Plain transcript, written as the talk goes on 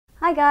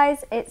Hi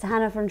guys, it's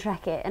Hannah from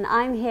Trekitt and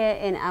I'm here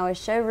in our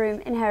showroom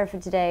in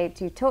Hereford today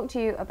to talk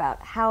to you about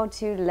how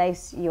to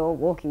lace your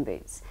walking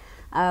boots.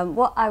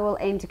 What I will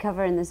aim to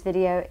cover in this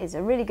video is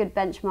a really good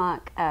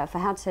benchmark for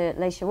how to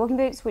lace your walking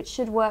boots, which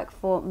should work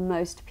for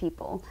most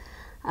people.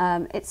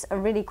 It's a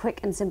really quick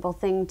and simple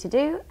thing to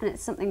do, and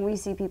it's something we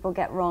see people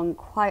get wrong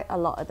quite a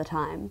lot of the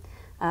time.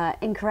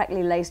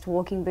 Incorrectly laced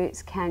walking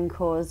boots can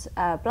cause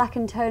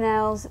blackened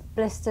toenails,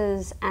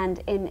 blisters, and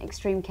in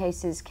extreme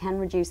cases can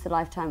reduce the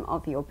lifetime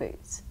of your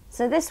boots.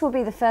 So this will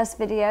be the first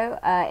video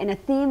in a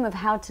theme of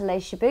how to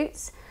lace your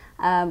boots.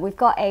 We've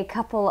got a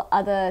couple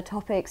other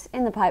topics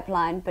in the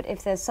pipeline, but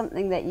if there's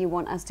something that you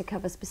want us to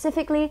cover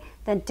specifically,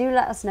 then do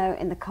let us know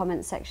in the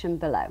comment section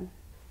below.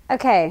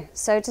 Okay,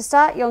 so to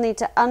start you'll need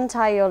to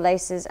untie your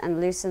laces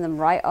and loosen them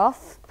right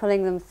off,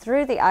 pulling them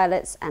through the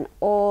eyelets and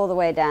all the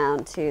way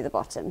down to the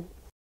bottom.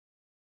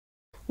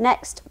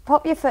 Next,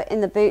 pop your foot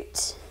in the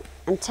boot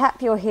and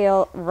tap your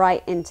heel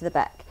right into the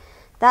back.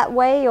 That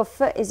way your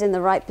foot is in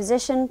the right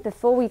position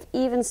before we've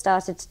even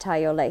started to tie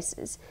your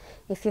laces.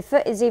 If your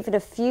foot is even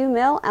a few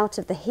mil out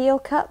of the heel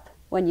cup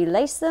when you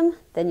lace them,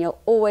 then you'll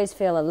always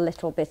feel a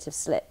little bit of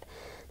slip.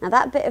 Now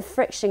that bit of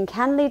friction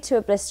can lead to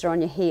a blister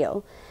on your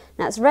heel.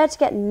 Now it's rare to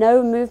get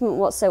no movement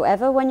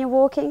whatsoever when you're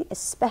walking,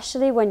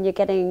 especially when you're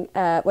going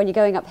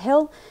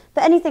uphill,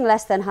 but anything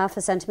less than half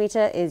a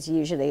centimetre is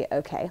usually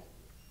okay.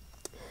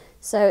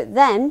 So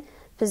then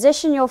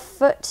position your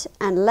foot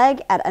and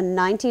leg at a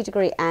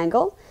 90-degree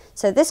angle.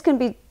 So this can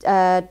be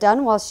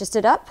done whilst you're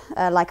stood up,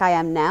 like I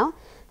am now.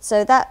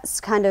 So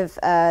that's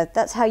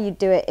that's how you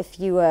do it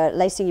if you were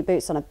lacing your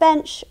boots on a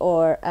bench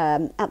or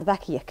at the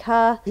back of your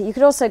car. You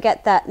could also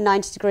get that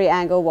 90-degree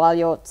angle while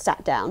you're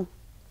sat down.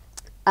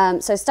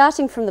 So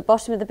starting from the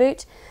bottom of the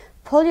boot,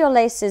 pull your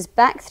laces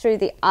back through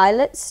the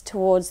eyelets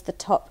towards the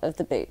top of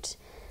the boot.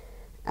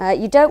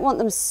 You don't want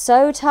them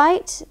so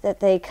tight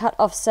that they cut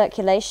off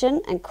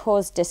circulation and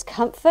cause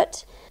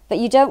discomfort, but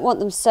you don't want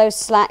them so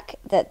slack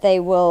that they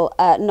will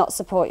not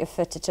support your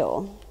foot at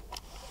all.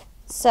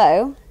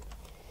 So,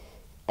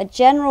 a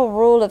general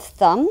rule of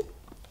thumb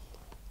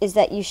is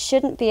that you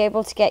shouldn't be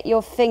able to get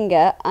your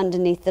finger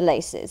underneath the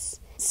laces.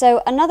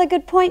 So another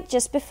good point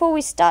just before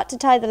we start to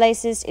tie the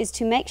laces is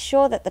to make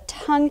sure that the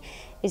tongue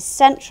is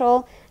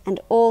central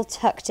and all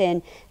tucked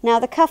in. Now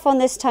the cuff on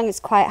this tongue is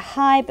quite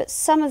high, but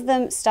some of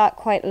them start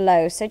quite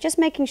low, so just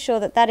making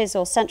sure that that is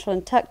all central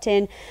and tucked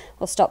in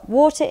will stop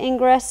water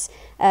ingress,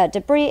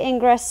 debris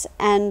ingress,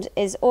 and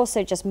is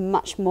also just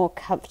much more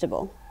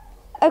comfortable.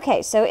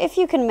 Okay, so if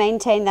you can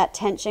maintain that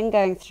tension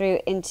going through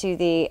into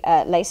the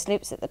lace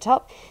loops at the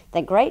top,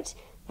 then great,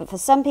 but for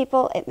some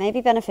people it may be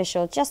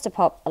beneficial just to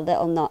pop a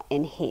little knot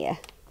in here.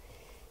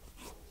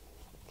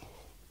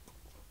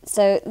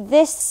 So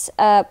this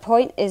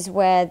point is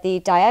where the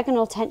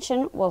diagonal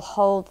tension will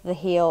hold the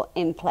heel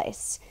in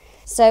place.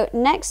 So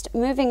next,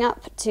 moving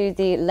up to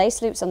the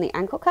lace loops on the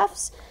ankle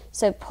cuffs.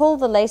 So pull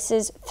the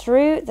laces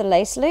through the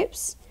lace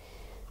loops,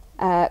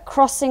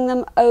 crossing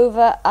them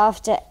over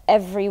after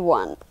every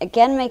one.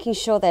 Again, making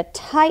sure they're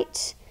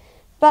tight,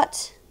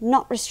 but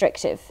not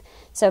restrictive.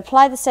 So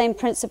apply the same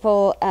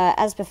principle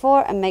as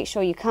before and make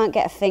sure you can't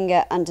get a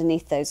finger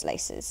underneath those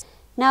laces.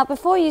 Now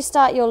before you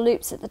start your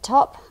loops at the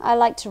top, I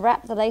like to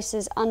wrap the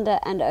laces under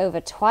and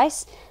over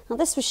twice. Now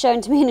this was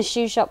shown to me in a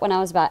shoe shop when I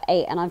was about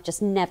 8 and I've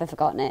just never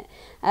forgotten it.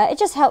 It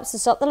just helps to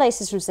stop the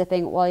laces from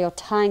slipping while you're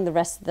tying the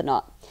rest of the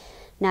knot.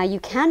 Now you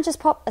can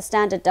just pop a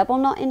standard double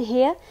knot in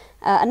here.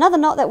 Another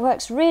knot that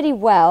works really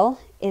well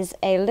is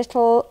a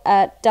little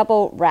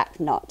double wrap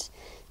knot.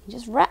 You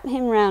just wrap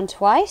him round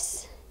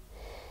twice.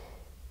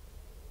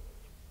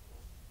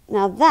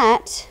 Now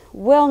that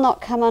will not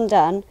come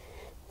undone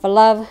for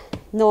love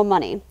nor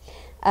money.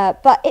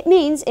 But it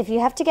means if you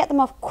have to get them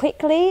off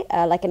quickly,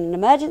 like in an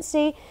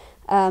emergency,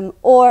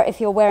 or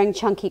if you're wearing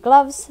chunky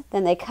gloves,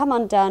 then they come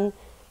undone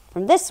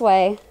from this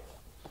way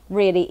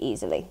really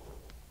easily.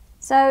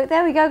 So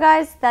there we go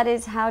guys, that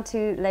is how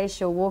to lace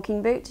your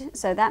walking boot.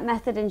 So that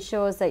method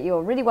ensures that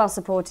you're really well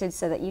supported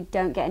so that you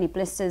don't get any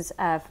blisters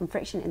from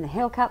friction in the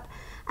heel cup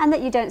and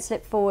that you don't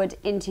slip forward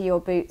into your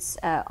boots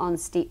on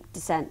steep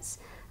descents.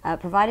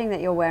 Providing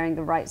that you're wearing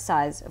the right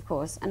size, of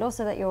course, and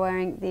also that you're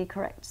wearing the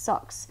correct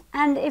socks.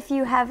 And if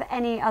you have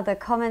any other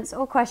comments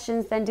or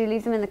questions, then do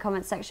leave them in the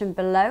comment section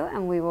below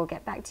and we will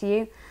get back to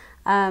you.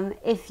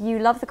 If you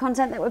love the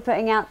content that we're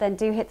putting out, then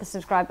do hit the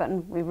subscribe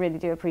button. We really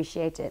do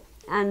appreciate it.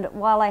 And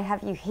while I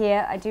have you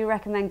here, I do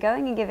recommend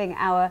going and giving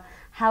our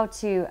how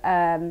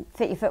to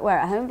fit your footwear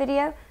at home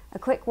video a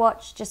quick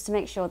watch just to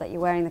make sure that you're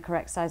wearing the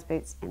correct size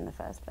boots in the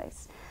first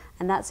place.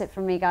 And that's it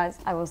from me guys.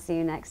 I will see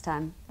you next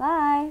time.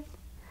 Bye!